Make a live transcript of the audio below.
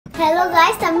Hello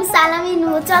guys, আমি সালামি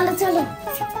নেব। চলো চলো।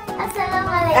 আসসালামু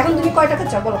আলাইকুম। এখন তুমি কয় টাকা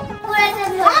চাও বলো? পুরাটা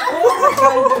দিও।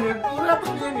 পুরো তো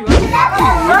দিয়ে দিবা।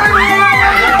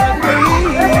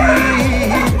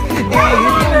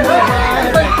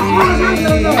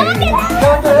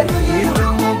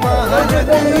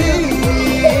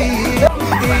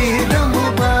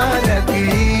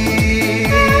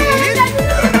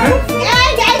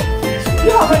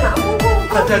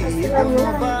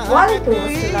 ওয়ালাইকুম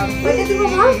আসসালাম। কয়টা দিব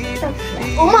মা?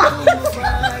 ওমা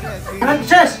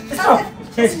শেষ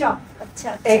শেষ। আচ্ছা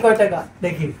এই কয় টাকা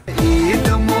দেখি।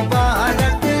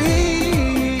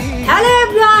 হ্যালো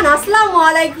এভরিওয়ান, আসসালামু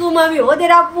আলাইকুম। আমি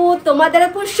ওদের আপু, তোমাদের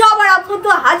আপু, সবার আপু তো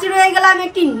হাজির হয়ে গেলাম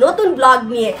একটি নতুন ব্লগ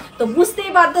নিয়ে। তো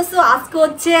বুঝতেই পারতেছো আজকে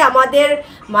হচ্ছে আমাদের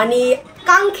মানে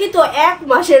কাঙ্ক্ষিত 1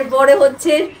 মাসের পরে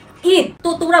হচ্ছে ঈদ। তো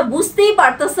তোমরা বুঝতেই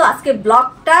পারতেছো আজকে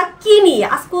ব্লগটা কি নিয়ে।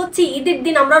 আজকে হচ্ছে ঈদের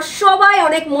দিন, আমরা সবাই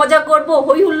অনেক মজা করব,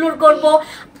 হই হুল্লোড় করব।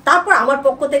 তারপর আমার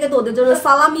পক্ষ থেকে তো ওদের জন্য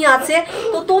সালামি আছে।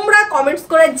 তো তোমরা কমেন্টস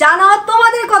করে জানাও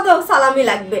তোমাদের কত সালামি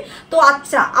লাগবে। তো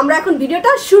আচ্ছা, আমরা এখন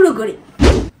ভিডিওটা শুরু করি।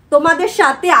 তোমাদের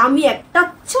সাথে আমি একটা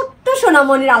ছোট্ট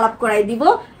সোনামণির আলাপ করাই দিব।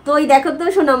 তো এই দেখো তো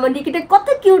সোনামণিটা কত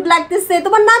কিউট লাগতেছে।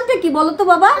 তোমার নামটা কি বলো তো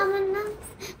বাবা? আমার নাম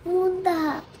মুন্না।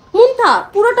 মুন্না?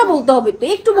 পুরোটা বলতে হবে তো,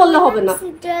 একটু বললে হবে না?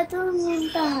 সিদ্ধাতুল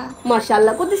মুন্না।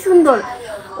 মাশাআল্লাহ, কত সুন্দর।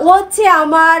 ও হচ্ছে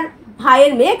আমার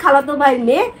ভাইয়ের মেয়ে, খালাতো ভাইয়ের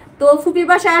মেয়ে। তো ফুপির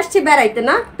বাসায় আসছে বেড়াইতে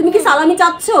না? তুমি কি সালামি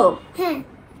চাচ্ছ? হ্যাঁ।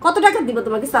 কত টাকা দিব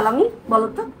তোমাকে সালামি বলো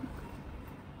তো?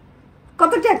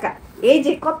 কত টাকা? এই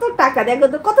যে কত টাকা, দেখো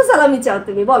তো কত সালামি চাও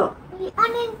তুমি বলো?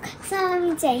 অনেক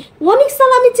সালামি চাই। অনেক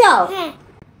সালামি চাও? হ্যাঁ।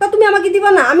 তা তুমি আমাকে দিবা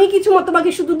না? আমি কিছু তোমাকে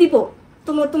শুধু দিব?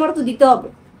 তোমার তো দিতে হবে,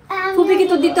 ফুপিকে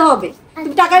তো দিতে হবে।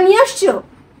 তুমি টাকা নিয়ে আসছো?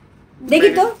 দেখি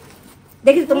তো,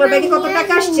 দেখি তোমার ব্যাগে কত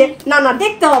টাকা আসছে। না না,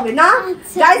 দেখতে হবে না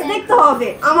গাইস, দেখতে হবে।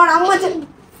 আমার আম্মা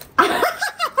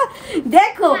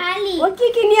দেখো ও কি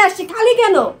কি নিয়ে আসছে। খালি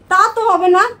কেন? তা তো হবে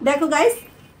না। দেখো গাইস,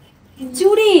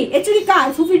 চুড়ি। এ চুড়ি কার?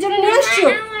 ফুপির জন্য নিয়ে আসছো?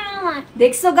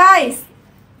 দেখছো গাইস,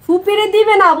 ফুপিরে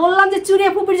দিবে না। বললাম যে চুড়ি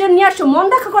ফুপির জন্য নিয়ে আসছো। মন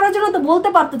দেখা করার জন্য তো বলতে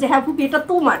পারতো যে হ্যাঁ ফুপি এটা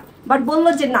তোমার, বাট বললো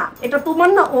যে না এটা তোমার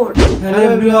না, ওর। হ্যালো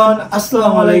এভরিওয়ান,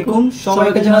 আসসালামু আলাইকুম।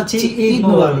 সবাইকে জানাচ্ছি ঈদ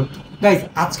মোবারক। গাইস,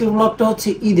 আজকের ব্লগটা হচ্ছে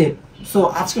ঈদের। সো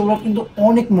আজকের ব্লগ কিন্তু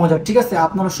অনেক মজার, ঠিক আছে?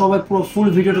 আপনারা সবাই পুরো ফুল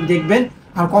ভিডিওটা দেখবেন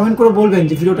আর কমেন্ট করে বলবেন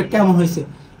যে ভিডিওটা কেমন হয়েছে।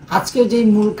 আজকে যে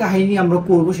মূল কাহিনী আমরা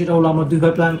করব সেটা হলো, আমরা 2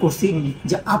 ভাই প্ল্যান করছি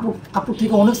যে আপুর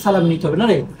থেকে অনেক সালাম নিতে হবে না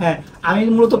রে? হ্যাঁ, আমি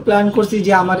মূলত প্ল্যান করছি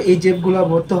যে আমার এই জেবগুলো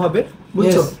ভরতে হবে,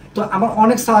 বুঝছো? তো আমার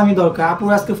অনেক সালামি দরকার। আপুর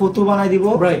আজকে ফটো বানাই দিব।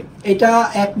 এটা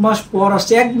 1 মাস পর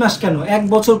আসছে। 1 মাস কেন, 1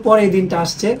 বছর পর এই দিনটা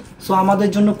আসছে। সো আমাদের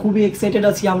জন্য খুবই এক্সাইটেড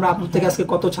আছি আমরা আপুর থেকে আজকে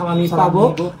কত সালামি পাবো।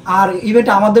 আর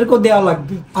ইভেন্টটা আমাদেরকেও দেওয়া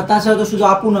লাগবে। আর তাছাড়া তো শুধু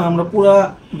আপু না, আমরা পুরা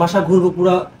বাসা ঘুরবো,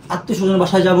 পুরা আত্মীয় স্বজন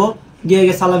বাসায় যাবো, গিয়ে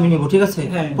গিয়ে সালামি নেবো, ঠিক আছে?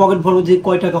 পকেট ভরবো যে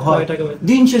কয় টাকা হয়।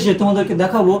 দিন শেষে তোমাদেরকে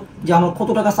দেখাবো যে আমার কত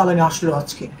টাকা সালামি আসলো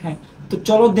আজকে। হ্যাঁ, তো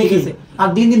চলো দেখেছে। আর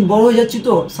দিন দিন বড় হয়ে যাচ্ছি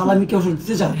তো সালামি কেউ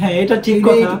দিতে চায়? হ্যাঁ, এটা ঠিক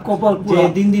কথা। কপাল যে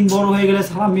দিন দিন বড় হয়ে গেলে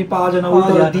সালামি পাওয়া যায় না,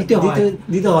 উল্টো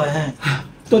দিতে হয়। হ্যাঁ,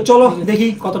 তো চলো দেখি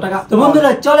কত টাকা। তো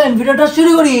বন্ধুরা চলেন ভিডিওটা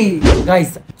শুরু করি।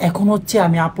 গাইস, এখন হচ্ছে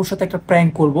আমি আপুর সাথে একটা প্র্যাঙ্ক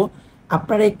করব।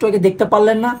 আপনারা একটু আগে দেখতে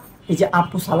পারলেন না, এই যে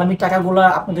আপু সালামি টাকাগুলো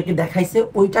আপনাদেরকে দেখাইছে,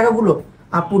 ওই টাকাগুলো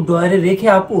আপু ডয়ারে রেখে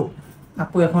আপু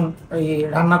এখন এই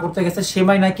রান্না করতে গেছে।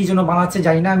 সেমাই না কি জন্য বানাচ্ছে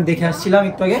জানি না, আমি দেখে আসছিলাম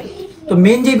একটু আগে। তো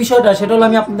মেন যে বিষয়টা সেটা হলো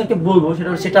আমি আপনাদেরকে বলবো,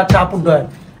 সেটা হচ্ছে আপুর ডয়ার।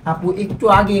 আপু একটু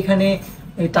আগে এখানে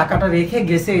এই টাকাটা রেখে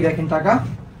গেছে। এই দেখেন টাকা,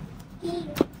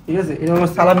 ঠিক আছে? এটা হলো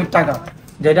সালামির টাকা,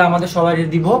 যেটা আমাদের সবাই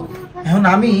দিব। এখন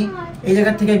আমি এই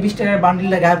জায়গা থেকে 20 টাকার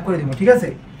বান্ডিলটা গায়েব করে দিব, ঠিক আছে?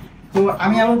 তো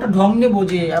আমি এমন একটা ঢং নেবো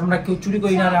যে আমরা কেউ চুরি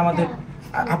করি না। আমাদের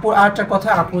আপুর আর একটা কথা,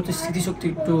 আপু হচ্ছে স্মৃতিশক্তি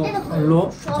একটু লো।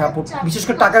 আপু বিশেষ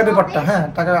করে টাকার ব্যাপারটা, হ্যাঁ,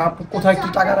 টাকা আপু কোথায় কি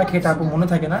টাকা রাখে এটা আপু মনে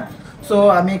থাকে না। সো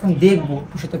আমি এখন দেখবো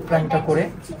আপুর সাথে প্র্যাঙ্কটা করে।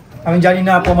 আমি জানি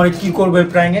না আপু আমার কি করবে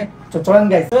প্র্যাঙ্কে। তো চলেন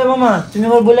গাইস। এই মামা, তুমি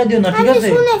আমার বলে দিও না, ঠিক আছে?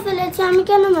 আমি শুনে ফেলেছি, আমি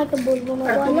কেন মাকে বলবো না?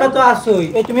 তোমরা তো আসোই,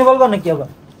 এই তুমি বলবা নাকি আবার?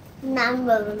 না, আমি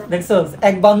বলবো না। দেখছো,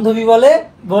 এক বান্ধবী বলে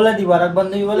দিব আর এক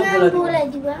বান্ধবী বলে বলে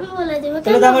দিব। আমি বলে দিব।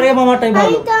 তাহলে আমার এই মামাটাই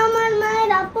ভালো। তো আমার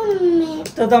মায়ের আপন মেয়ে।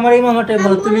 তো আমার এই মামাটাই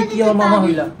ভালো। তুমি কি আমার মামা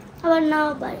হইলা? আবার নাও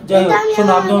পারে। যাই হোক,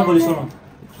 শোনো, আমি তোমার বলি, শোনো,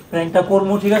 প্র্যাঙ্কটা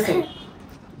করবো, ঠিক আছে?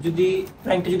 যদি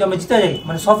প্র্যাঙ্কটা যদি আমি জিতে যাই,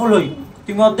 মানে সফল হই,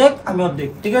 তুমি অর্ধেক আমি অর্ধেক,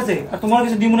 ঠিক আছে? আর তোমার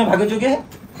কিছু দিব না ভাগ্য যোগে।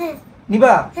 হ্যাঁ।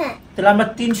 নিবা? হ্যাঁ। তাহলে আমরা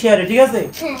 3 শেয়ারে, ঠিক আছে?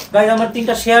 হ্যাঁ। গাইস, আমরা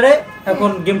 3টা শেয়ারে এখন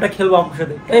গেমটা খেলবো আপনার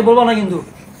সাথে। এই বলবো না কিন্তু,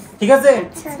 ঠিক আছে?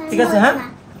 ঠিক আছে, হ্যাঁ?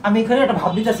 আমি এখানে একটা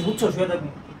ভাব দিতেছি, বুঝছো? শুয়ে থাকবি।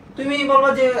 তুমি বলবা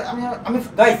যে আমি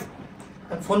গাইস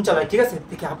ফোন চালাই, ঠিক আছে?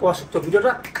 দেখি আপু আসুক, তো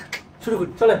ভিডিওটা শুরু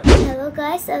করি, চলে। হ্যালো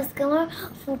গাইস, আজকে আমার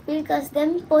ফুপির কাছ থেকে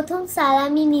আমি প্রথম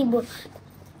সালামি নিব।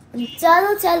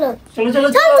 চলো চলো চলো চলো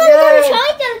চলো চলো,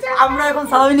 সবাই চলো। আমরা এখন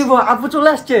সালামি নিব। আপু চলে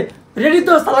আসছে। রেডি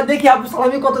তো সালাদ দেখি আপু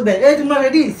সালামি কত দেয় এই তোমরা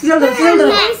রেডি সিরিয়াল দাও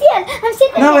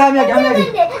না ভাই আমি আগে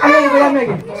ভাই আমি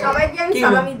আগে সবাইকে আমি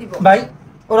সালামি দিব ভাই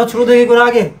ওরা ছোট থেকে করে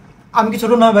আগে আমি কি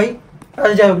ছোট না ভাই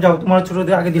আরে যাও যাও তোমার ছোট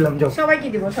থেকে আগে দিলাম যাও সবাইকে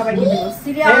দিব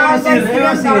সিরিয়াল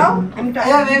দাও আমি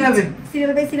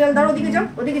সিরিয়াল দাও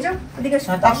ওদিকে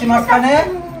যাও তাপসি মাঝখানে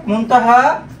মুনতাহা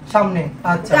সামনে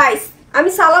আচ্ছা গাইস আমি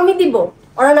সালামি দিব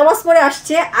ওরা নামাজ পড়ে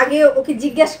আসছে আগে ওকে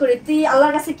জিজ্ঞাসা করি তুই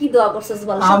আল্লাহর কাছে কি দোয়া করছিস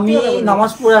বল আমি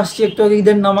নামাজ পড়ে আসছি একটু আগে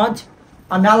ঈদের নামাজ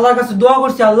আমি আল্লাহর কাছে দোয়া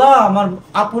করছি আল্লাহ আমার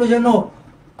আপুর জন্য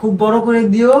খুব বড় করে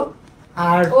দিও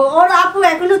আর ওর আপু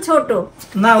এখনো ছোট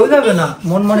না ওই যাবে না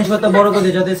মন মানসিকতা বড় করে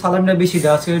দিও যাতে সালামটা বেশি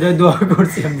দেয় আজকে এটাই দোয়া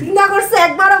করছি আমি চিন্তা করছে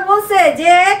একবারও বলছে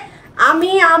যে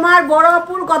আমি আমার বড়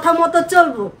আপুর কথা মতো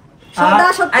চলবো সদা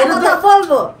সত্য কথা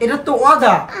বলবো এটা তো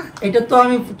ওয়াদা এটা তো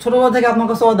আমি ছোটবেলা থেকে আপনার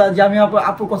কাছে ওয়াদা যে আমি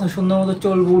আপুর কথা সুন্দর মতো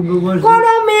চলবো উঠবো বলবো কোন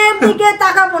মেয়ের দিকে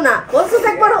তাকাবো না বলছিস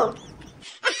একবারও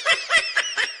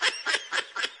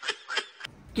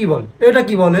কি বল এটা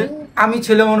কি বলে আমি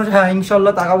ছেলে মানুষ হ্যাঁ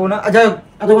ইনশাআল্লাহ তাকাবো না যাই হোক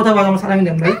এত কথা বল আমার সালামি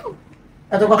দেন ভাই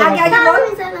এত কথা আগে বল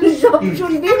সব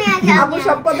শুনবি আপু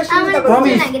সব কথা শুনতে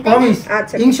প্রমিস প্রমিস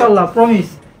আচ্ছা ইনশাআল্লাহ প্রমিস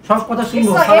সব কথা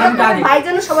শুনবো সালামিটা আগে ভাই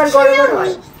যেন সবার গড়ে গড়ে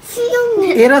হয়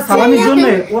এরা সালামির জন্য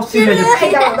অস্থির হয়ে যাচ্ছে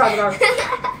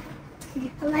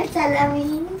আমার সালামি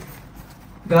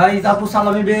গাইস আপু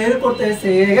সালামি বের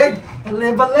করতেছে বললে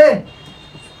বললে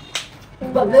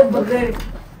বললে বললে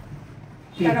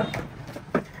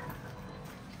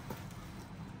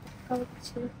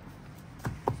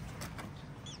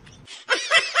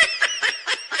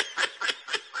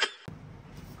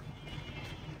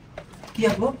কি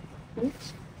আপু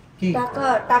কি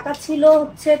টাকা ছিল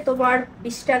হচ্ছে তোমার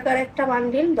 20 টাকার একটা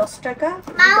বান্ডিল 10 টাকা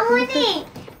মামুনি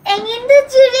এই কিন্তু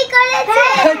চুরি করেছে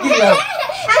কি লাভ?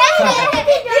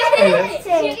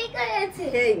 চুরি করেছে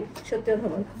এই সত্যি কথা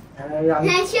বল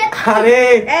আরে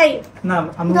এই না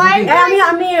আমি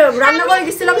আমি রান্না করে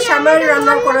গেছিলাম সামনে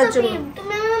রান্না করার জন্য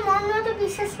তুমি আমার মন মতো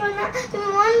বিশ্বাস করো না তুমি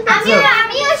মন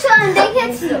আমিও শোন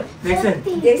দেখেছি দেখছেন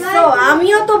দেখছো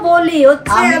আমিও তো বলি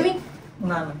হচ্ছে আমি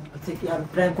না না আচ্ছা কি আমি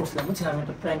প্র্যাঙ্ক করছিলাম বুঝছেন আমি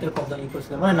একটা প্র্যাঙ্কের কথা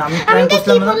করছিলাম মানে না আমি আমি প্র্যাঙ্ক তো কি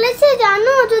করছিলাম না বলেছে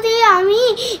জানো যদি আমি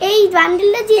এই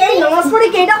বান্ডিলটা জিতে এই নামাজ পড়ে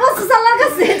কেডা বসে আল্লাহর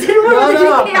কাছে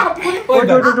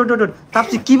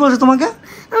তাপসি কি বলছে তোমাকে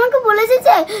আমাকে বলেছে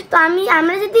যে তো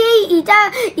আমরা যদি এইটা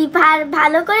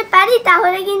ভালো করে পারি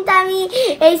তাহলে কিন্তু আমি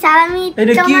এই সালামি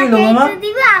এটা কি হলো মামা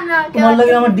দিব আমরা তোমার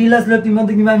লাগে আমার ডিল আসলে তুমি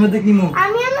মধ্যে কিবা আমি মধ্যে কিমু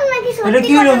আমি আমার নাকি এটা সত্যি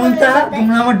কি হলো মুনতা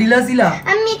তোমরা আমার ডিল আসিলা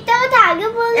আমি মিথ্যা কথা আগে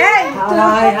বললাম এই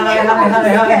হায় হায়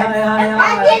হায় হায়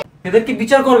হায় এদের কি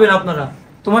বিচার করবেন আপনারা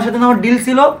তোমার সাথে আমার ডিল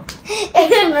ছিল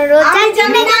রোজা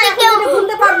জমে না কেউ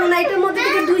বলতে পারবো না এটার মধ্যে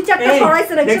থেকে দুই চারটা এই,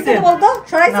 সরাইছে না দেখছেন? কিছু বলতো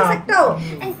সরাইছে না। একটাও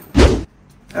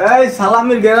এই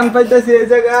সালামির জ্ঞান পাইতেছি এই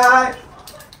জায়গায়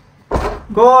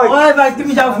কই ওই ভাই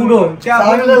তুমি যাও ফুটো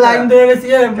সালামির লাইন দিয়ে গেছি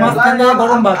মাঝখানে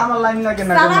গরম ভাত আমার লাইন লাগে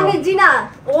না সালামি জিনা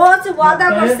ও হচ্ছে ওয়াদা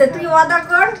করছে তুই ওয়াদা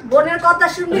কর বোনের কথা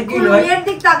শুনবি এটা কি কোন ভাই? মেয়ের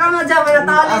দিক তাকানো যাবে না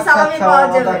তাহলে আচ্ছা, সালামি আচ্ছা, পাওয়া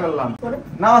ওয়াদা যাবে করলাম।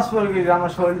 নামাজ পড়বি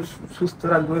আমার শরীর সুস্থ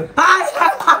রাখবে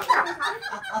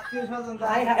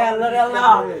হায় হায় আল্লাহ রে আল্লাহ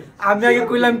আমি আগে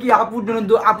কইলাম কি আপুর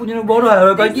জন্য বড় হয়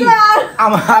ওই কয় কি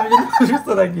আমি যেন সুস্থ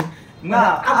থাকি না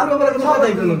আপুর বলে কোনো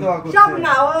কথাই বলুন সব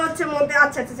না ও হচ্ছে মধ্যে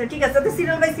আচ্ছা আচ্ছা ঠিক আছে তো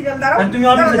সিরিয়াল বাই সিরিয়াল দাঁড়াও তুমি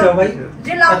অফিসে যাও ভাই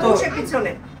যে লাভ এত সে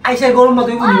পিছনে আইসা গরম ভাত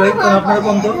বুঝি ভাই আপনারা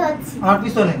কোন তো আমার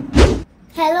পিছনে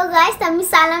হ্যালো গাইস আমি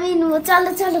সালামি নেবো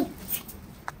চলো চলো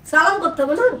সালাম করতে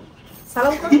হবে না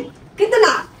সালাম করো কিন্তু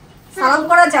না সালাম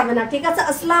করা যাবে না ঠিক আছে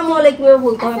আসসালামু আলাইকুম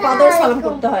বলতে হবে পাদর সালাম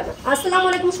করতে হয় না আসসালামু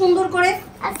আলাইকুম সুন্দর করে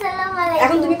আসসালামু এখন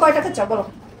আলাইকুম তুমি কয় টাকা চাও বলো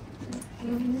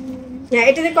হ্যাঁ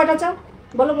এটা দিয়ে কয়টা চাও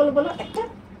বলো বলো বলো একটা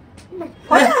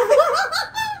কয়টা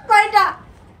কয়টা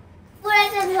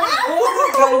পুরোটা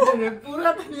ধরো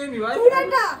পুরাটা নিয়ে নি ভাই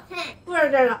পুরোটা হ্যাঁ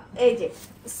পুরোটা না এই যে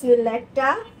বিসমিল্লাহ একটা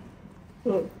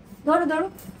ধরো ধরো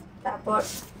তারপর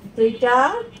দুইটা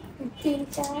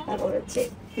তিনটা তারপর হচ্ছে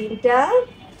তিনটা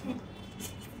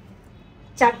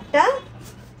চারটা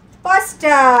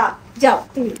পাঁচটা যাও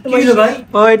তুমি কি হলো ভাই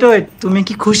ওয়েট তুমি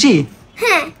কি খুশি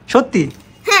হ্যাঁ সত্যি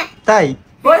হ্যাঁ তাই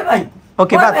ওই ভাই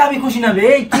ওকে, ওই বাদ। ভাই, আমি খুশি না রে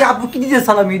এই কি আপু কি দিতে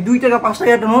সালামি 2 টাকা 5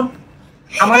 টাকা একটা নোট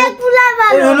আমার এগুলা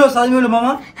ভালো এই হলো সালামি হলো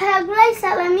মামা হ্যাঁ এগুলাই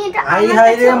সালামি এটা হাই আমার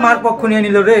হাই রে কাছে মার পক্ষ নিয়ে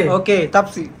নিল রে ওকে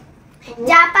তাপসি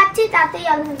যা পাচ্ছি তাতেই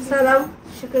আলহামদুলিল্লাহ সালাম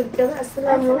শুকর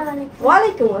আসসালামু আসসালামু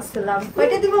ওয়ালাইকুম আসসালাম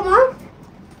কয়টা দিব মা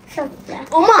সবটা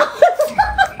ওমা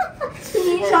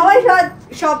সবাই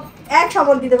সব এক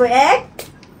সমান দিতে হবে 1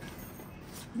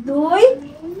 2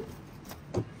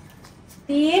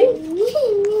 3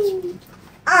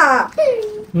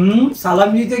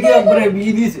 সালামি দিতে গিয়ে একবারে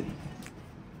বিয়ে দিয়েছে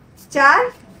 4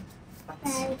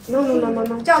 নো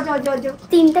যাও যাও যাও যাও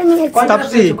তিনটা নিয়েছি কয়টা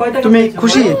তাপসি কয়টা তুমি কয়টা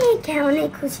খুশি অনেক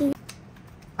খুশি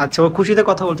আচ্ছা ও খুশিতে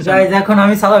কথা বলতে চাই। গাইস এখন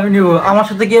আমি সালামি নিব। আমার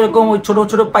সাথে কি এরকম ওই ছোট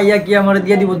ছোট পাইয়া কি আমারে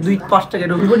দিয়ে দিব 2-5 টাকা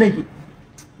ঢুকবে নাকি?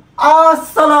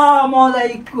 আসসালামু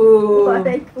আলাইকুম।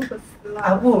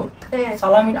 আপু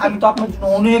সালামি আমি তো আপনার জন্য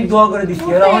অনেক দোয়া করে দিছি।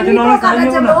 আর আমার জন্য অনেক সালামি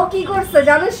নিব না। ও কি করছে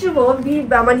জানো শুভ?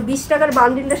 মানে 20 টাকার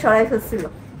বান্ডিলটা সরাই ফেলছিল।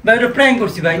 ভাই এটা প্র্যাঙ্ক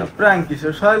করছি ভাই। প্র্যাঙ্ক কি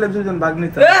সরাইলে দুজন ভাগ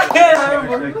নিতে।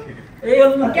 এই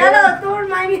হলো কেন তোর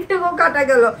মাইন্ড থেকে কাটা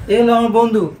গেল? এই হলো আমার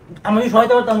বন্ধু। আমি যদি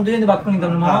সহায়তা করতাম দুজনে ভাগ করে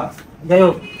নিতাম না মামা। যাই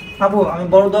হোক আপু আমি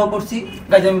বড় দোয়া করছি।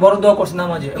 গাইস আমি বড় দোয়া করছি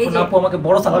নামাজে। এখন আপু আমাকে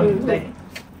বড় সালামি দেয়।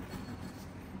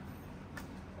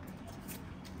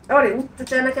 আরে উঠতে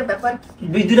চায় না কে ব্যাপার?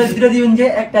 দুইটা দিবেন যে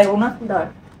একটা আইবো না? ধর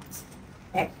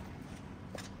এক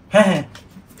হ্যাঁ হ্যাঁ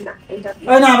না এটা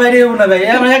ওই না ভাই রে না ভাই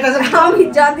আমার একটা আমি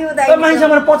জানিও দেই ওই মানুষ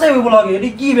আমার পচাইবে বলে আগে এটা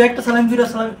কি ভাই একটা সালাম দুইটা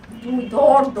সালাম তুই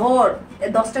ধর এ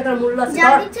 10 টাকার মূল্য আছে যা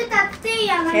ধর। দিচ্ছে তাতেই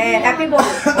আমার হ্যাঁ হ্যাপি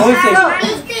বার্থডে। হইছে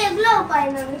মানুষকে এগুলোও পায়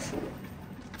না।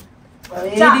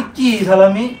 এই কি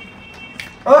সালামি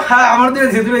ও হ্যাঁ আমার দিকে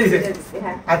দিছে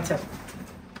হ্যাঁ আচ্ছা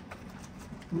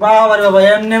বাবা রে বাবা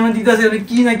এমনি এমনি দিতেছে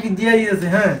কি না কি দিয়া দিতেছে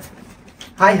হ্যাঁ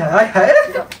হাই হাই হাই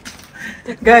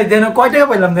গাই দেন কয় টাকা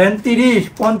পাইলাম দেন 30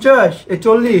 50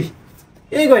 40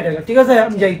 এই কয় টাকা ঠিক আছে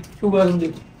আমি যাই শুভ আলম জি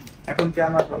এখন কি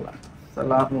আমার বলা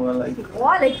আসসালামু আলাইকুম।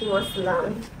 ওয়ালাইকুম আসসালাম।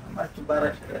 একটু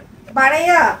বাড়াই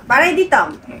বাড়াই দিতাম।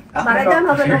 আপনার বাড়াই দেন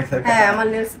হবে না? কত হয়েছে? হ্যাঁ আমার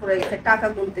নেলস পড়ে গেছে টাকা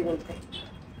গুনতে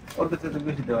ওদের তো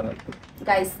বেশি দেওয়া লাগতো।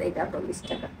 গাইস এইটা 20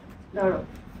 টাকা ধরো।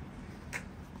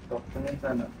 তখনই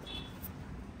জানা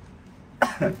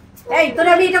এই তোর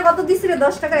আমি এটা কত দিছিস রে?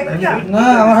 10 টাকা একটা? না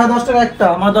আমার 10 টাকা একটা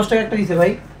আমার 10 টাকা একটা দিছে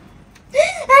ভাই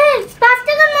আরে 5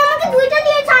 টাকা মামাকে দুইটা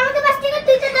দিয়েছে আমাকে 5 টাকা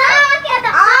দুইটা দাও কে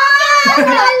দাও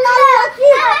আল্লাহ কি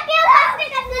আমাকে 5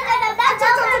 টাকা দুইটা দাও আচ্ছা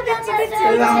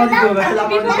এই আমার দিতে হবে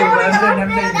আমার দিতে হবে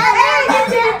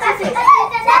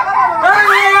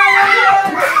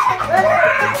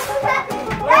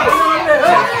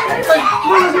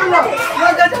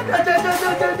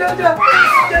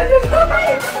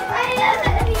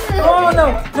Oh no.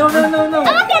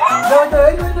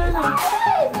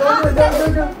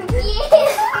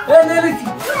 Hey, Nelly.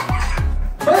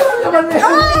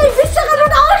 Hi.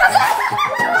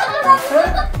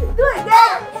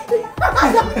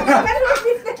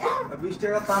 20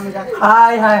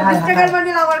 টাকার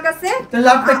বান্ডিল আমার কাছে।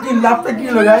 লাভটা কি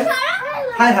হলো গাইস?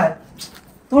 হাই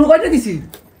তোমার কয়টা দিছি?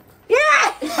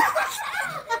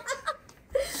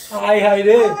 হাই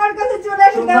রে আমার কাছে চলে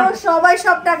আসে কারণ সবাই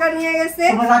সব টাকা নিয়ে গেছে।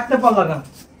 তোমার রাখতে পারলা না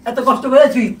এত কষ্ট করে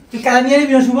তুই কারা নিয়ে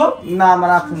নিবি না শুভ? না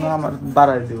আমার আপু আমার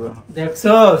বাড়াই দিব।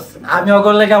 দেখছস আমি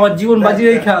অগর লাগে আমার জীবন বাজি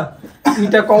রেখা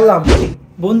এটা করলাম।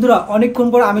 বন্ধুরা অনেকক্ষণ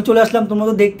পর আমি চলে আসলাম। তোমরা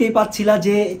তো দেখতেই পাচ্ছিলা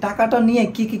যে টাকাটা নিয়ে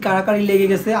কি কি কারাকারি লেগে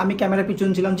গেছে। আমি ক্যামেরা পিছন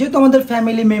ছিলাম যেহেতু আমাদের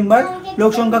ফ্যামিলি মেম্বার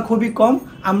লোক সংখ্যা খুবই কম।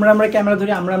 আমরা ক্যামেরা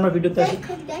ধরি আমরা ভিডিওতে আসি।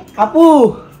 আপু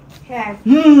হ্যাঁ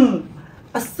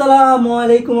আসসালামু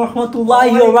আলাইকুম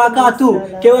রাহমাতুল্লাহি ওয়া বারাকাতুহু।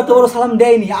 কেউ এত বড় সালাম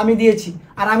দেয়নি, আমি দিয়েছি।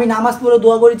 আর আমি নামাজ পড়ে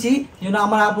দোয়া করেছি যেন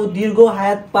আমার আপু দীর্ঘ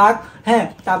হায়াত পাক। হ্যাঁ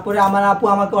তারপরে আমার আপু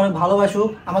আমাকে অনেক ভালোবাসুক,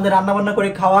 আমাদের রান্না বান্না করে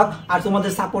খাওয়াক, আর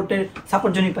তোমাদের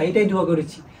সাপোর্ট জন্য পাই, এটাই দোয়া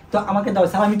করেছি। তো আমাকে দাও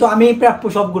সালামি, তো আমি প্রাপ্য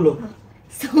সবগুলো।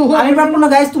 আমি প্রাপ্য না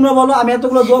গাইস, তোমরা বলো আমি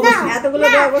এতগুলো দোয়া করছি। এতগুলো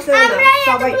দেওয়া করছে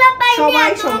সবাই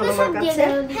সমান আমার কাছে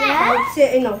হচ্ছে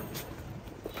এই নাও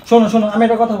শোনো আমি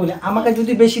একটা কথা বলি, আমাকে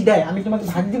যদি বেশি দেয় আমি তোমাকে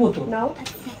ভাগ দিব তো। নাও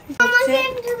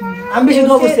আমি বেশি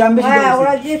দোয়া করছি, আমি বেশি দোয়া হ্যাঁ করছি।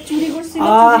 ওরা যে চুরি করছিল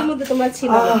চুরির মধ্যে তোমরা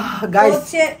ছিল গাইস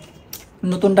হচ্ছে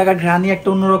নতুন টাকা ঘ্রাণই একটা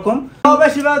অন্যরকম।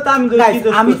 বেশি ভালো তো আমি Guys,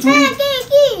 আমি চুরি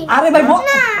আরে ভাই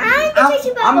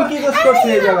আমি কি দোষ করছি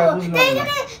এই জায়গায় বুঝলাম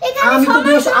না।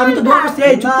 আমি তো দোয়া করছি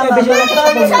এই চুরি বেশি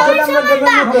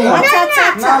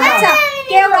আচ্ছা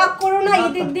কেউ রাগ করো না,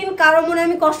 ঈদের দিন কারো মনে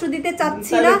আমি কষ্ট দিতে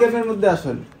চাচ্ছি না। গেমের মধ্যে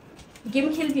আসল গেম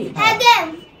খেলবি? হ্যাঁ গেম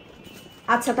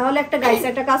আচ্ছা তাহলে একটা গাইস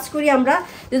একটা কাজ করি আমরা,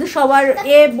 যেহেতু সবার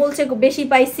এ বলছে বেশি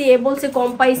পাইছি, এ বলছে কম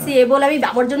পাইছি, এ বলে আমি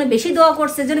আমার জন্য বেশি দোয়া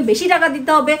করছে জন্য বেশি টাকা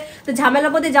দিতে হবে, তো ঝামেলা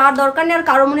পথে যাওয়ার দরকার নেই আর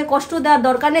কারো মনে কষ্ট দেওয়ার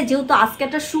দরকার নেই। যেহেতু আজকে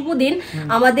একটা শুভ দিন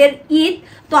আমাদের ঈদ,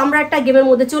 তো আমরা একটা গেমের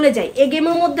মধ্যে চলে যাই। এই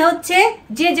গেমের মধ্যে হচ্ছে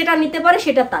যে যেটা নিতে পারে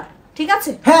সেটা তার, ঠিক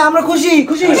আছে? হ্যাঁ আমরা খুশি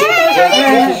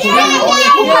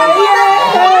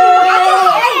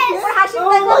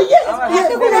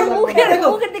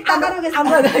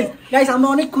আমরা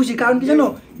অনেক খুশি, কারণ কি জানো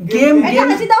গেম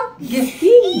হাসি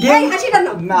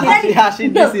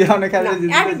দিছি অনেক হাসি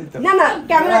দিছি। না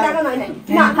ক্যামেরা দেখা নয়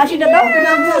না, হাসিটা দাও।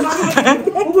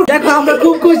 দেখো আমরা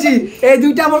খুব খুশি, এই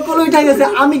দুইটা আমার কোলে উঠে গেছে,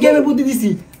 আমি গেমে বুদ্ধি দিছি।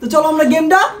 তো চলো আমরা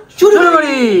গেমটা শুরু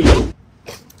করি।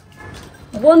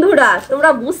 বন্ধুরা তোমরা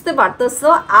বুঝতে পারতেছো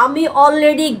আমি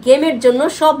অলরেডি গেমের জন্য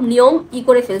সব নিয়ম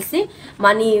করে ফেলছি,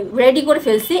 মানে রেডি করে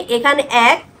ফেলছি। এখানে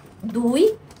 1 2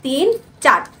 3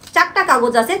 4 চারটা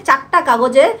কাগজ আছে, চারটা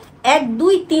কাগজে 1 2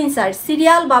 3 4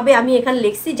 সিরিয়াল ভাবে আমি এখানে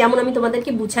লিখছি, যেমন আমি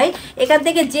তোমাদেরকে বুঝাই। এখান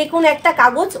থেকে যে কোনো একটা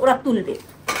কাগজ ওরা তুলবে,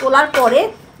 তোলার পরে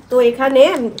তো এখানে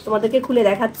আমি তোমাদেরকে খুলে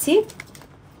দেখাচ্ছি।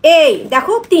 এই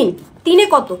দেখো 3 3-এ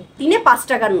কত, 3-এ 5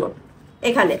 টাকার নোট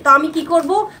এখানে। তো আমি কি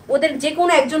করব, ওদের যে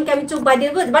কোনো একজনকে আমি চোখ বাঁধিয়ে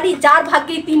দেবো, মানে যার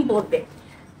ভাগ্যেই 3 পড়বে।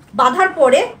 বাঁধার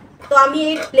পরে তো আমি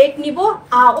এই প্লেট নিব।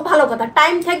 ও ভালো কথা,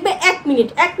 টাইম থাকবে 1 মিনিট।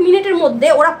 1 মিনিটের মধ্যে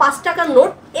ওরা 5 টাকার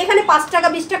নোট, এখানে 5 টাকা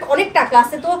 20 টাকা অনেক টাকা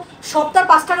আছে, তো সব তো আর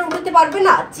 5 টাকা উঠাতে পারবে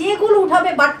না, যেগুলো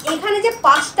উঠাবে। বাট এখানে যে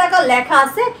 5 টাকা লেখা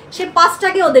আছে সে 5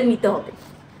 টাকাই ওদের নিতে হবে।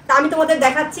 তা আমি তোমাদের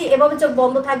দেখাচ্ছি, এভাবে চোখ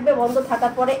বন্ধ থাকবে, বন্ধ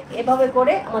থাকার পরে এভাবে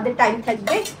করে আমাদের টাইম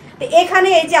থাকবে। তো এখানে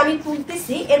এই যে আমি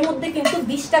তুলতেছি, এর মধ্যে কিন্তু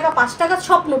 20 টাকা 5 টাকা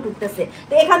সব নোট উঠতেছে।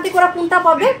 তো এখান থেকে ওরা কোনটা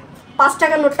পাবে, 5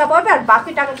 টাকার নোটটা পাবে, আর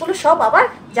বাকি টাকাগুলো সব আবার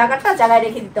জায়গায়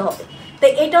রেখে দিতে হবে। তো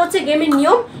এটা হচ্ছে গেমের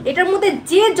নিয়ম। এটার মধ্যে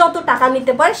যে যত টাকা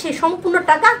নিতে পারে সে সম্পূর্ণ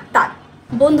টাকা তার।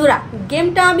 বন্ধুরা,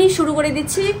 গেমটা আমি শুরু করে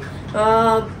দিচ্ছি।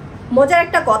 মজার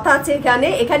একটা কথা আছে,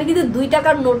 এখানে কিন্তু 2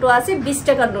 টাকার নোটও আছে, 20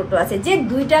 টাকার নোটও আছে। যে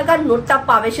 2 টাকার নোটটা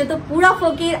পাবে সে তো পুরা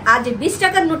ফকির, আর যে 20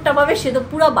 টাকার নোটটা পাবে সে তো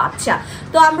পুরা বাচ্চা।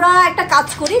 তো আমরা একটা কাজ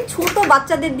করি, ছোট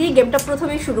বাচ্চাদের দিয়ে গেমটা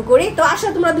প্রথমে শুরু করি। তো আসো,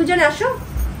 তোমরা দুজনে আসো,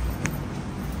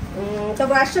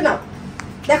 তারপর আসছো না,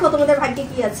 দেখো তোমাদের ভাগ্যে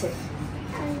কি আছে।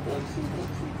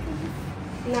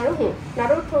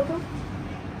 নাড়ু ছোটো,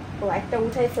 ও একটা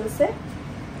উঠাই ফেলছে।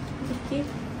 কি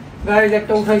গাইস,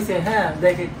 একটা উঠাইছে। হ্যাঁ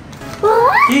দেখি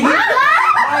কি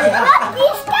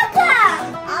 20 টাকা।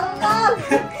 আল্লাহ,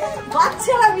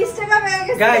 বাচ্চারা 20 টাকা পেয়ে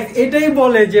গেছে। গাইস, এটাই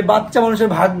বলে যে বাচ্চা মানুষের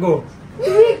ভাগ্য।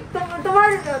 তুমি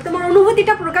তোমার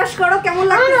অনুভূতিটা প্রকাশ করো, কেমন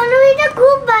লাগে? আমার অনুভূতিটা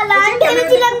খুব ভালো। আমি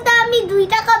ভেবেছিলাম তো আমি 2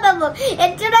 টাকা পাবো,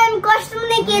 এর জন্য আমি কষ্ট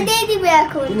মনে কেঁদেই দিবে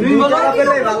এখন। তুমি বলো,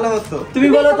 ভালো হতো। তুমি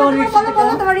বলো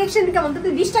তোমার তোমার রিঅ্যাকশন কেমন? তুমি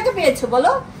 20 টাকা পেয়েছো,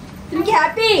 বলো তুমি কি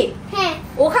হ্যাপি? হ্যাঁ,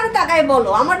 ওখানে তাকায় বলো,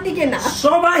 আমার দিকে না।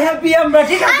 সবাই হ্যাপি আমরা,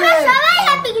 ঠিক আছে? আমরা সবাই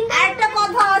হ্যাপি। কিন্তু একটা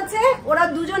কথা আছে, ওরা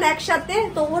দুজন একসাথে,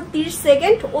 তো ও 30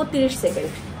 সেকেন্ড, ও 30 সেকেন্ড,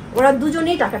 ওরা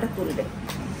দুজনেই টাকাটা তুলবে।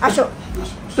 আসো,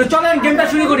 তো চলেন গেমটা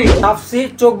শুরু করি। তাফসীর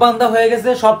চোখ বাঁধা হয়ে গেছে,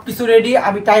 সবকিছু রেডি,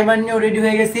 আমি টাইমার নিয়েও রেডি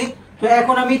হয়ে গেছি। তো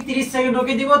এখন আমি 30 সেকেন্ড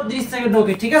ওকে দিব, 30 সেকেন্ড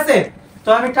ওকে, ঠিক আছে? তো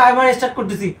আমি টাইমার স্টার্ট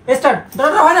করতেছি। স্টার্ট।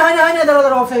 দাঁড়া, হয় না,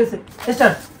 দাঁড়া, অফ হয়ে গেছে।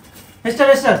 স্টার্ট।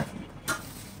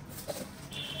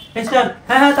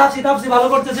 হ্যাঁ, তাপসি ভালো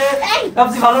করতেছে,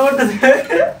 ভালো করতেছে।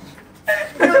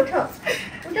 উঠো।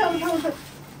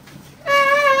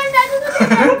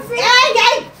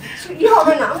 এই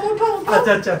হবে না, উঠো।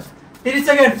 আচ্ছা 30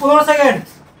 সেকেন্ড, 15 সেকেন্ড।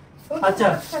 আচ্ছা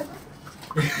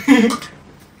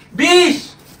 20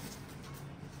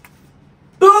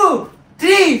 2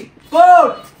 3 4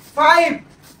 5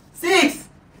 6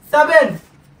 7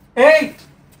 8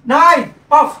 9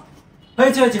 অফ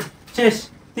হয়েছে শেষ।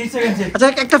 30 সেকেন্ড শেষ। আচ্ছা,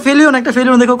 একটা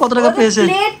ফেলিয়ন দেখো কত টাকা পেয়েছে।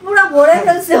 প্লেট পুরো ভরে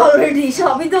ফেলছে অলরেডি,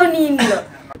 সবই তো নিয়ে নিল।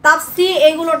 তাপসি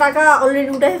এইগুলো টাকা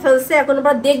অলরেডি উঠে ফেলছে। এখন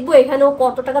আমরা দেখবো এখানেও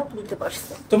কত টাকা তুলতে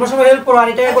পারছে। তোমরা সবাই হেল্প করো, আর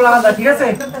এই টাকাগুলো আলাদা, ঠিক আছে?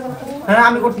 হ্যাঁ,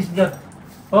 আমি করতেছি।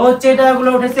 ও হচ্ছে এই টাকাগুলো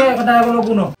উঠেছে, এখন টাকাগুলো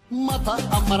গুনো। মাথা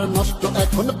আমার নষ্ট,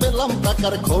 এখন পেলাম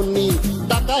টাকার খনি,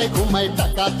 টাকায় ঘুমাই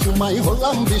টাকা চুমাই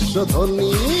হলাম বিশ্ব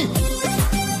ধনী।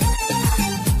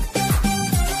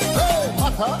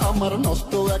 মাথা আমার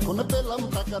নষ্ট, এখন পেলাম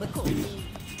টাকার খনি।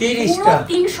 30টা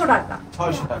 300 টাকা,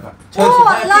 600 টাকা।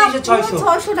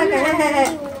 600 টাকা। হ্যাঁ।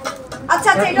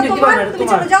 আচ্ছা, এটা তোমার, তুমি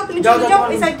চলে যাও,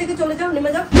 এই সাইড থেকে চলে যাও,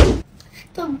 নেমে যাও।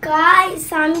 তো গাইস,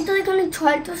 আমি তো এখানে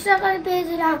 600 টাকা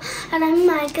পেয়েছিলাম, আর আমি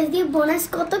মায়ের কাছ দিয়ে বোনাস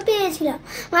কত পেয়েছিলাম,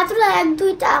 মাত্র 1-2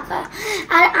 টাকা।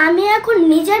 আর আমি এখন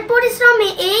নিজের পরিশ্রমে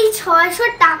এই 600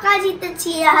 টাকা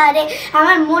জিতেছি। আরে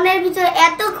আমার মনের ভিতরে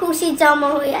এত খুশি জমা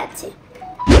হয়ে আছে।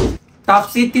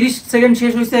 তাপসি 30 সেকেন্ড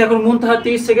শেষ হয়েছে, এখন মুনতাহা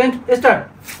 30 সেকেন্ড। স্টার্ট।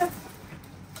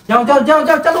 যাও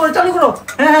চালু করো।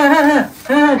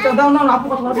 হ্যাঁ, দাও না, আপু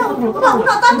কত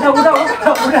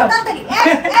উঠা।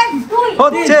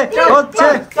 হচ্ছে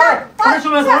অনেক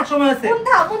সময় আছে।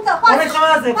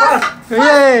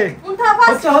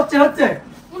 হচ্ছে।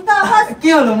 কি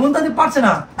হলো? মুনতাহা পারছে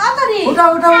না। উঠা।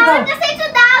 আমার কাছে একটু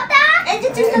দাও তা। এই যে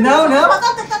নাও।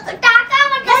 টাকা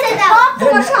আমার কাছে দাও।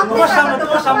 তোমার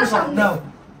সামনে দাও।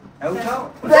 উঠাও।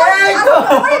 এই তো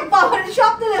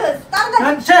সব দিলে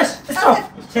শেষ।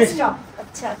 শেষ।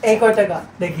 আচ্ছা, এই কয় টাকা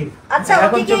দেখি। আচ্ছা,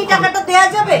 ওকে কি এই টাকাটা দেয়া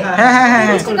যাবে? হ্যাঁ।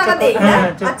 20 টাকা দেই। হ্যাঁ,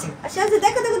 আচ্ছা,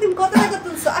 দেখো তুমি কত টাকা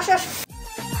তুলছো। আসো।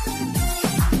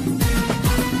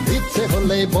 ইচ্ছে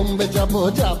হলে বোম্বে যাব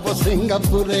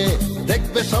সিঙ্গাপুরে,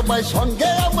 দেখবে সবাই সঙ্গে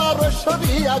আমার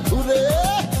শরিয়া ঘুরে।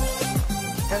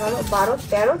 11 12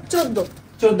 13 14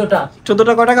 14টা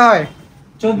 14টা কয় টাকা হয়?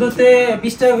 14 তে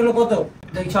 20 টাকা গুলো কত?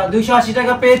 280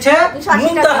 টাকা পেয়েছে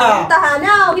মুনতাহা।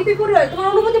 নাও হিপি পুরো তোমার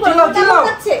অনুভূতি বলো কেমন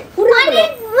লাগছে? অনেক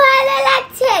ভালো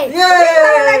লাগছে।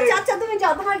 আচ্ছা তুমি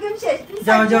যাও, তোমার গেম শেষ।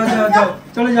 যাও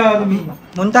চলে যাও তুমি।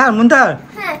 মুনতাহা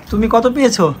হ্যাঁ তুমি কত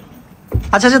পেয়েছো?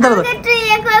 আচ্ছা দাঁড়াও,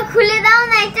 একটু খুলে দাও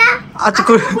না এটা। আচ্ছা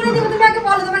খুলে দিব, তুমি আগে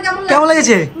বলো তোমার কেমন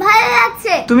লেগেছে? ভালো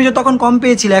লাগছে। তুমি যে তখন কম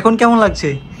পেয়েছিলে, এখন কেমন লাগছে?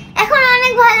 এখন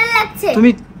অনেক ভালো লাগছে।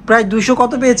 তুমি প্রায় 200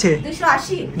 কত পেয়েছে?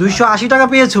 280 টাকা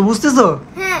পেয়েছো, বুঝতেছো?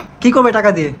 হ্যাঁ কি করবে টাকা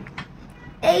দিয়ে?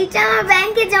 এইটা আমার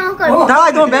ব্যাংকে জমা করব। তাই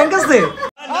তোমার ব্যাংক আছে?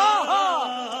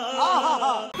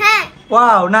 হ্যাঁ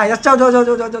ওয়াও নাইস। যাও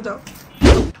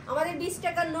আমাদের 20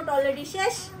 টাকার নোট অলরেডি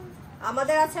শেষ।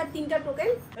 আমাদের আছে আর 3টা টোকেন।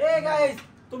 এই গাইস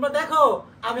তোমরা দেখো,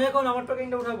 আমি এখন আমার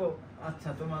টোকেনটা উঠাবো। আচ্ছা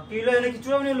তোমার কি হলো, এটা কি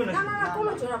চুরা নিলো না? না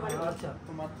কোনো চোরা পারে। আচ্ছা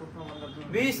তোমার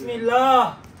বিসমিল্লাহ।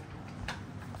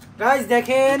 গাইস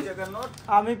দেখেন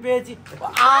আমি পেয়েছি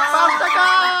 5 টাকা।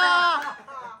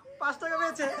 5 টাকা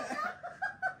পেয়েছে।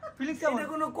 ফিলিংস কেমন? এটা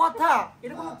কোনো কথা?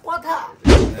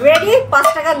 রেডি? 5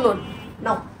 টাকার নোট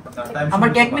নাও। আমার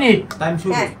 1 মিনিট টাইম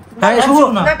শুরু। হ্যাঁ শুরু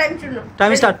না, না টাইম শুরু।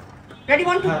 Time start. রেডি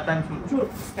 1 2 হ্যাঁ টাইম শুরু।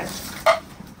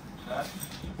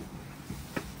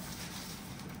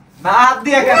 না হাত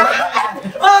দিয়ে কেন?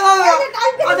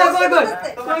 আচ্ছা কই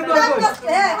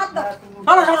হ্যাঁ হাত দাও।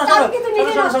 সরো কিন্তু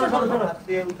নিজে নষ্ট করো। হাত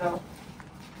দিয়ে উঠাও।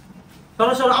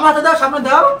 সরো আমার হাতে দাও, সামনে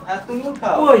দাও। তুমি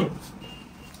উঠাও। কই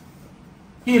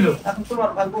কি হলো? এখন তোমার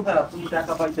ভাগ্য খারাপ, তুমি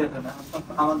টাকা পাইছো না।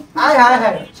 আমার হায়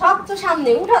সব তো সামনে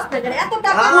উঠাস না কেন? এত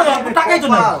টাকা টাকাই তো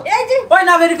না। এই যে ওই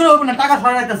না বেরি করে হবে না, টাকা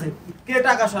সরাই রাখতেছে কে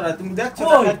টাকা সরায়? তুমি দেখছো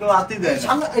কই? টাকা কেউ হাতই দেয় না।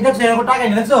 সামনে এটা সেরকম টাকাই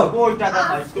নেই, দেখছো? কই টাকা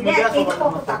নাই? তুমি দেখ দেখো এই যে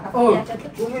কত টাকা। ও।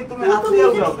 তুমি হাত দিয়ে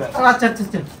উঠাও কেন?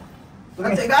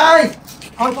 আচ্ছা গাইস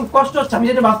আমার খুব কষ্ট হচ্ছে। আমি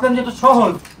যেটা ভাবলাম যেটা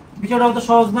সহজ, বিষয়টা অত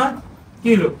সহজ না। কি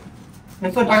হলো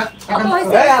দেখছো? টাকা কত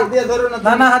হয়েছে? এই হাত দিয়ে ধরো না।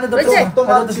 না হাতে ধরতে হয়েছে?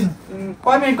 তোমার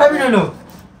কয় মিনিট হলো?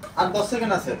 আর 10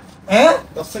 সেকেন্ড আছে। হ্যাঁ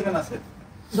 10 সেকেন্ড আছে।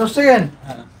 10 সেকেন্ড।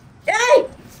 এই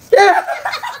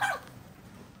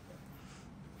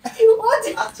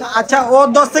আচ্ছা ও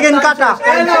 10 সেকেন্ড কাটা।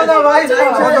 না ভাই,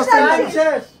 টাইম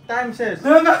শেষ। টাইম শেষ।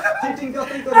 চিটিং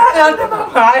কতই করো।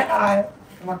 হায়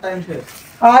তোমার টাইম শেষ।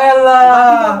 আল্লাহ।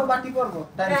 বাটি করব।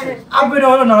 টাইম শেষ। আপনি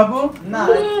হলো না আপু? না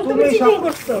তুমি সব cheating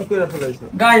করছো। করে ফেলাইছো।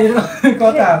 গাইস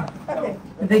কথা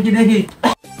দেখি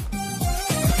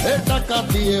এ টাকা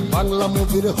দিয়ে বাংলা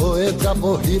মুভির হয়ে যাব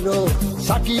হিরো।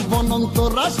 সাকিব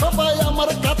অনন্তরা সবাই আমার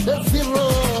কাছে ছিল।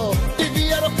 টিভি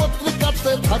আর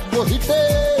পত্রিকাতে থাকবো হিটে।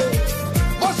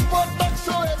 বসবো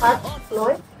টকশো এ 8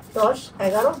 9 10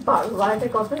 11 12 12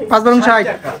 কত? 5 বারং 60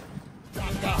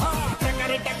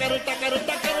 টাকারে টাকারে টাকারে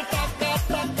টাকারে টাকা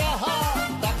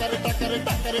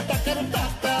টাকারে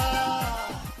টাকা।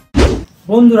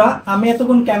 বন্ধুরা আমি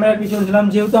এতক্ষণ ক্যামেরার পিছনে ছিলাম,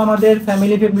 যেহেতু আমাদের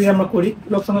ফ্যামিলি ভিডিও আমরা করি,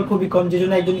 লোক সংখ্যা খুবই কম, যে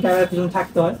জন্য একজন ক্যামেরার পিছনে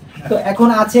থাকতে হয়। তো এখন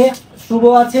আছে শুভ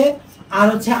আছে আর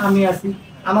হচ্ছে আমি আছি।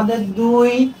 আমাদের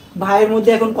দুই ভাইয়ের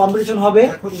মধ্যে এখন কম্পিটিশন হবে।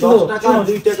 এখন 10 টাকা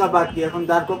 2 টাকা বাকি। এখন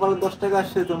যার কপালে 10 টাকা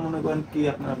আসছে তো মনে করেন কি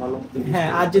আপনারা ভালো মতো। হ্যাঁ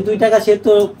আর যে 2 টাকা সে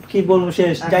তো কি বলবো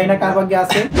শেষ, জানি না কার ভাগ্যে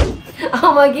আছে।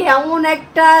 আমাকে এমন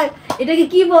একটা এটাকে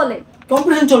কি বলে?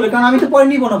 কম্পিটিশন চলবে, কারণ আমি তো পরে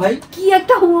নিব না ভাই। কি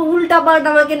একটা উল্টা পাল্টা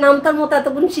আমাকে নামতার মতো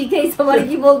এতক্ষণ শিখেইছ, আমার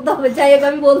কি বলতে হবে? যাই হোক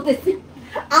আমি বলতেছি।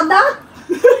 আদা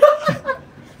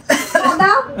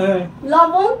আদা হ্যাঁ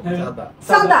লবণ সাদা।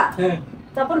 সাদা হ্যাঁ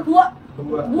তারপর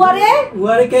হুয়ারে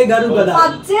উয়ারে কে গারু গাদা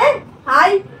পাচ্ছে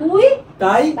হাই হুই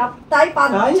তাই তাই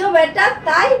পাচ্ছ বেটা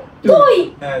তাই তুই।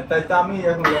 হ্যাঁ তাই তো আমি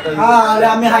এখন আরে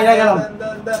আমি হাইরা গেলাম।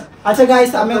 আচ্ছা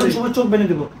গাইস আমি এখন শুভ চোখ বেনে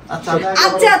দেব। আচ্ছা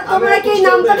আচ্ছা তোমরা কি এই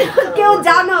নামটা কেউ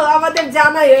জানো? আমাদের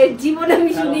জানাই, এই জীবনে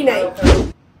আমি শুনি নাই।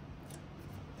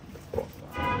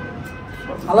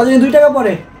 আল্লাহ জানি 2 টাকা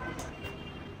পরে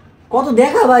কত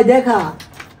দেখা ভাই, দেখা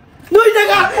 2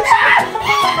 টাকা।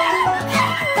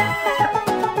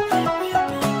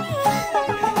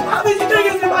 আমি জিতে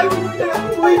গেছি ভাই, 2 টাকা।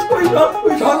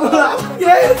 ওই সর্বনাশ।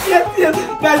 ইয়েস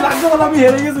গাইস লাগবে বলে আমি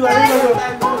হেরে গেছি ভাই।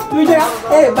 2 টাকা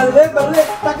এই বলে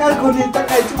টাকার খনি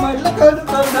টাকাই তোমার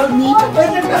টাকা নি।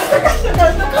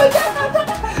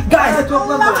 গাইস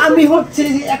আমি হচ্ছে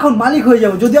এখন মালিক হয়ে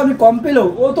যাব, যদি আমি কম পেলেও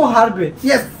ও তো হারবে।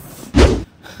 ইয়েস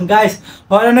গাইস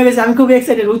হয়রান হয়ে গেছে, আমি খুব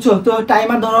এক্সাইটেড বুঝছো। তো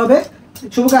টাইমার ধরা হবে,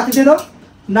 শুভকে হাতে দিয়ে দাও।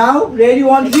 নাও রেডি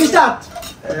 1 2 স্টার্ট।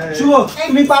 শুভ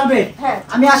তুমি পারবে,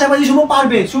 আমি আশাবাদী শুভ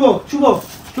পারবে। শুভ শুভ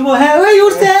শুভ হ্যাঁ ওই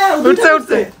উঠছে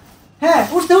হ্যাঁ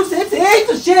উঠছে এই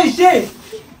তো সেই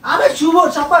আরে শুভ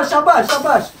সাবাস সাবাস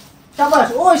সাবাস সাবাস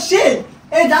ও সে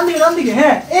এই ডান দিকে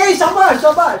হ্যাঁ এই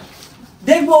সাবাস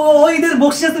দেখবো ওই এদের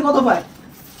বক্সিতে কত পায়।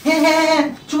 হ্যাঁ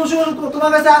শুভ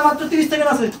তোমার কাছে আর মাত্র 30 সেকেন্ড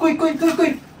আছে। কই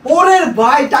ওরে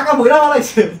ভাই টাকা ভইরা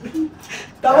বানাইছে।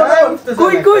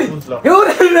 কই কই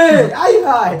ওরে রে আই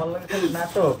হাই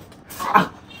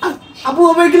আপু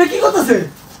আমার এগুলা কি করতেছে?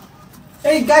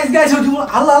 এই গাইস গাইস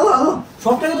আল্লাহ আল্লাহ আল্লাহ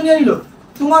সব টাকা তো নিয়ে নিল।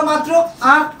 তোমার মাত্র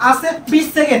আর আছে 20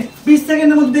 সেকেন্ড। 20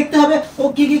 সেকেন্ডের মধ্যে দেখতে হবে ও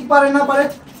কি কি পারে না পারে।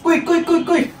 Quick quick quick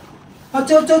quick.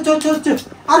 আচ্ছা আচ্ছা আচ্ছা আচ্ছা আচ্ছা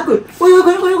আর কই ওই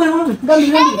ওখানে ওখানে ওখানে গান্ধী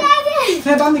গান্ধী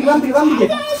হ্যাঁ গান্ধী গান্ধী গান্ধী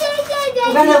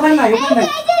ওখানে ওখানে নাই ওখানে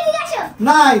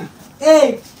নাই 9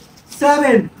 8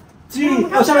 7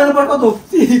 3 আচ্ছা এর পর কত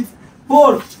 6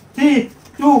 4 3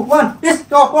 2 1 yes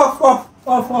off off off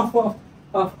off off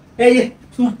off এই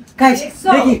শুন গাইস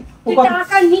দেখি ও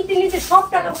টাকা নিতে নিতে সব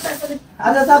টাকা কোথায় চলে।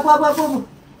 আচ্ছা তা বাবা বাবা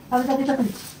আচ্ছা আচ্ছা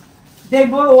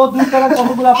দেখবো ও 2 টাকা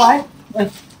কতগুলা পায়।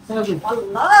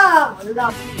 আল্লাহ আল্লাহ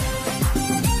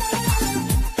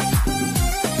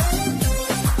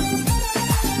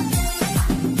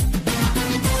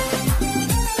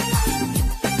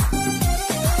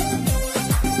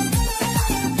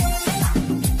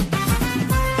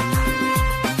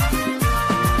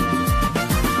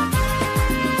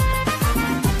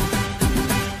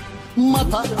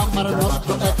মাথা আমার নষ্ট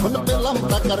এখন পেলাম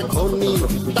টাকার খনি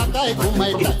টাকায়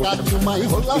ঘুমাই টাকা চুমাই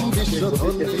হলাম বিশ্ব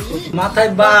ধনী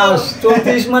মাথায় বাস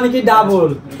 34 মানে কি ডাবল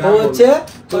ও হচ্ছে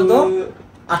কত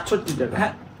 68 টাকা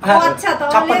হ্যাঁ ও আচ্ছা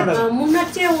তাহলে মুন্নার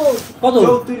চেয়ে ও কত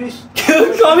 34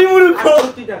 সবই মূর্খ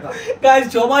 68 টাকা গাইস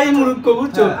সবাই মূর্খ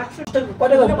বুঝছো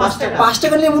কত টাকা 5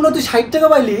 টাকা নিয়ে মনে তুই 60 টাকা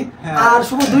পাইলি আর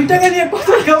শুধু 2 টাকা নিয়ে কত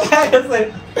টাকা পাই গেছে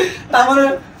তার মানে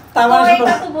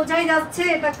এটা তো বোঝাই যাচ্ছে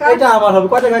এটা কার এটা আমার হবে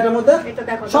কত টাকা এটার মধ্যে এটা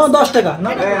দেখো সব 10 টাকা না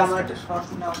এই আমার একটা শর্ট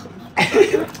নাও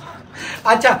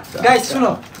আচ্ছা গাইস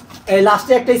শুনো এই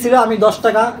লাস্টে একটাই ছিল আমি 10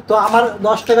 টাকা তো আমার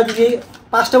 10 টাকা যদি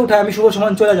 5টা উঠাই আমি শুভ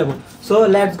সমান চলে যাব সো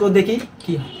লেটস গো দেখি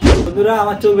কি হয়। বন্ধুরা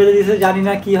আমার চোখ বেঁধে দিয়েছে জানি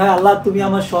না কি হয় আল্লাহ তুমি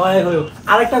আমার সহায় হও।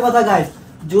 আরেকটা কথা গাইস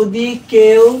যদি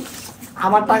কেউ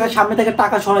আমার টাকা সামনে থেকে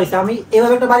টাকা সরাইছে আমি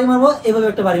এভাবে একটা বাড়ি মারবো এভাবে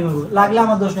একটা বাড়ি মারবো লাগলে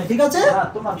আমার দোষ নেই ঠিক আছে।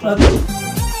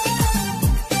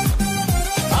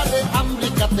 আরে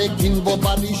আমেরিকাতে কিনবো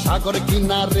বাড়ি সাগর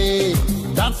কিনারে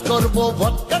ডান্স করবো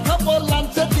ভটকা খাবো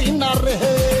লাঞ্চে ডিনারে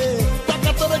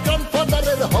টাকা তোর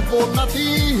গ্র্যান্ডফাদারের হবো নাতি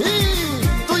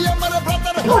তুই আমার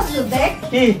ব্রাদার হবি দেখ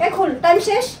কি? এখন টাইম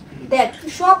শেষ দেখ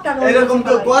সব টাকা এরকম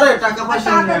তো করে টাকা পয়সা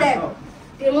টাকা দেখ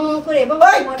এমন করে এবং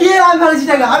ওই কি আমি ভালোছি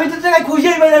টাকা আমি তো টাকা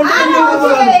খুশিই পাইলাম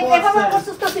এভাবে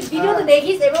করছিস তো তুই ভিডিওতে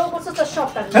দেখিস এবং করছিস তো সব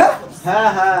টাকা হ্যাঁ হ্যাঁ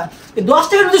হ্যাঁ 10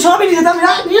 টাকার মধ্যে সবই নিয়ে যেতাম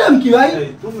না নিলাম কি ভাই এই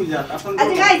তুমি জান এখন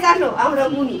আচ্ছা গাইস জানো আমরা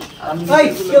মুনি ভাই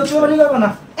কেউ চুরি করবে না।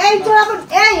 এই তোর এখন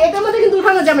এই এটার মধ্যে কিন্তু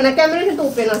উঠানো যাবে না ক্যামেরা কিন্তু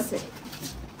ওপেন আছে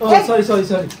ও সরি সরি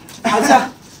সরি আচ্ছা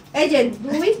এই যে 2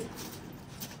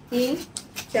 3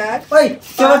 4 ওই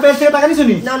কেউ আমার পেট থেকে টাকা নিছো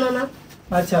নি না না না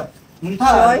আচ্ছা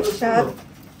 6 7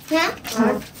 হ্যাঁ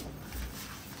 8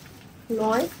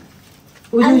 9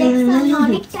 ওই যে,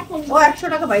 অনেক টাকা ও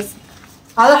 100 টাকা পাইছি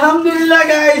আলহামদুলিল্লাহ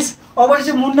গাইস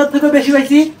অবশ্যই মুন্নার থেকে বেশি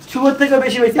পাইছি শুভর থেকে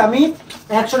বেশি পাইছি আমি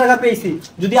 100 টাকা পেয়েছি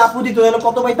যদি আপু দিত তাহলে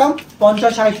কত পাইতাম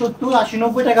 50 60 70 80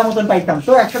 90 টাকা মতন পাইতাম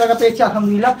তো 100 টাকা পেয়েছি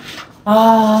আলহামদুলিল্লাহ।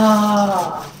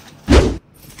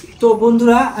 তো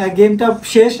বন্ধুরা গেমটা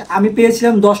শেষ আমি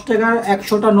পেয়েছিলাম 10 টাকার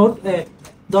 100টা নোট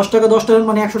 10 টাকা 10 টাকা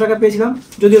মানে 100 টাকা পেয়েছিলাম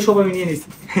যদিও সব আমি নিয়ে নিয়েছি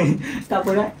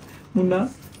তারপরে মুন্না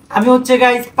আমি হচ্ছে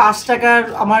গাইস 5 টাকার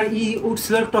আমার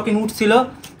উঠছিল টকিং উঠছিল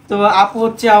তো আপু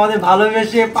হচ্ছে আমাদের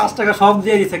ভালোবেসে 5 টাকা সব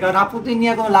দিয়ে দিচ্ছে কারণ আপু তো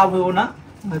নিয়ে কোনো লাভ হইব না।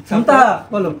 আচ্ছা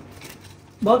বলো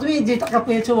বল তুমি যে টাকা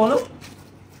পেয়েছো বলো।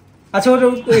 আচ্ছা ওটা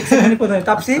এক্সপ্লেন কোথায়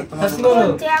তাপসি বলো।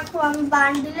 দেখো আমি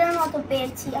বান্ডিলের মতো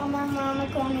পেয়েছি আমার মা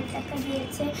আমাকে অনেক টাকা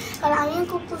দিয়েছে আর আমি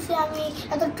খুব খুশি আমি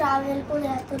এত ট্রাভেল করে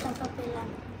এত টাকা পেলাম।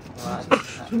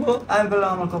 আমি বললাম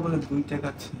আমার কপালে 2 টাকা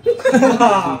আছে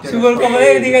শুভর কপালে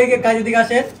এদিকে কাজের দিকে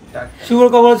আসে শুভর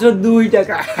কপালে ছিল 2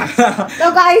 টাকা। তো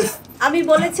গাইস আমি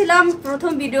বলেছিলাম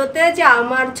প্রথম ভিডিওতে যে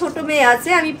আমার ছোট মেয়ে আছে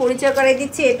আমি পরিচয় করে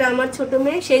দিচ্ছি এটা আমার ছোট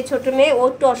মেয়ে সেই ছোট মেয়ে ও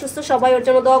একটু অসুস্থ সবাই ওর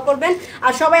জন্য দোয়া করবেন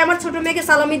আর সবাই আমার ছোট মেয়েকে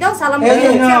সালামি দাও সালাম এই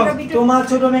দিয়ে নাও, আমরা ভিডিও তোমার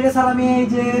ছোট মেয়েকে সালামি এই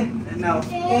যে নাও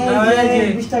এই যে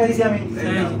 20 টাকা দিছি আমি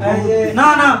এই যে না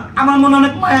না আমার মনে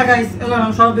অনেক মায়া গাইস এলো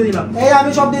আমি সব দিয়ে দিলাম এই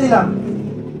আমি সব দিয়ে দিলাম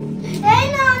এই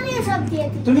না আমি সব দিয়ে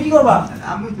দিই। তুমি কি করবা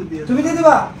আমি তো দিয়ে তুমি দিয়ে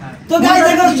দিবা তো গাইস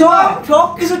দেখো সব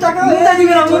কিছু টাকা মুন্না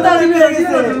দিবে না মুন্না দিবে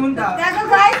দেখো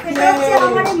গাইস এটা হচ্ছে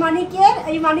আমার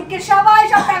এই মানিকের সবাই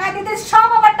সব টাকা দিতে সব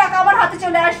আমার টাকা আমার হাতে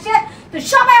চলে আসছে তো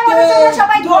সবাই আমাদের জন্য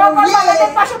সবাই দোয়া করবা আমাদের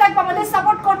পাশে থাকবা আমাদের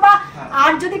সাপোর্ট করবা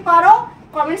আর যদি পারো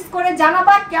কমেন্টস করে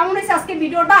জানাবা কেমন হয়েছে আজকে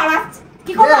ভিডিওটা আর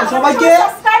কি করবা সবাইকে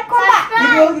সাবস্ক্রাইব করবা